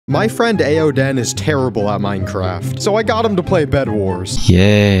My friend Ayoden is terrible at Minecraft, so I got him to play Bed Wars.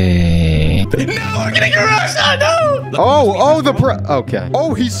 Yay. No, we're getting crushed. Oh, no. Okay.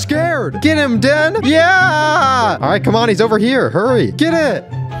 Oh, he's scared. Get him, Den. Yeah. All right, come on. He's over here. Hurry. Get it.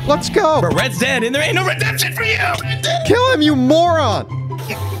 Let's go. But Red's dead, and there ain't no redemption for you. Kill him, you moron.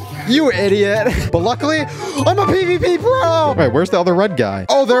 You idiot. But luckily, I'm a PvP pro. All right, where's the other red guy?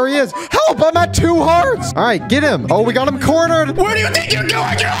 Oh, there he is. Help, I'm at 2 hearts. All right, get him. Oh, we got him cornered. Where do you think you're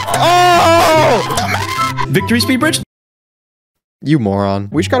going? Oh! Victory speed bridge? You moron.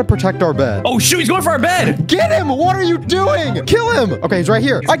 We just gotta protect our bed. Oh, shoot, he's going for our bed. Get him! What are you doing? Kill him! Okay, he's right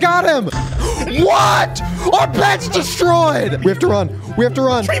here. I got him! What? Our bed's destroyed! We have to run. We have to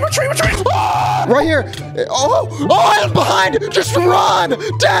run. Retreat. Ah! Right here. Oh, I'm behind! Just run!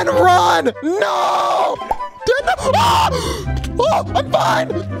 Dan, run! No! Dan, no! Ah! Oh, I'm fine!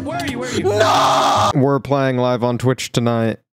 Where are you? No! We're playing live on Twitch tonight.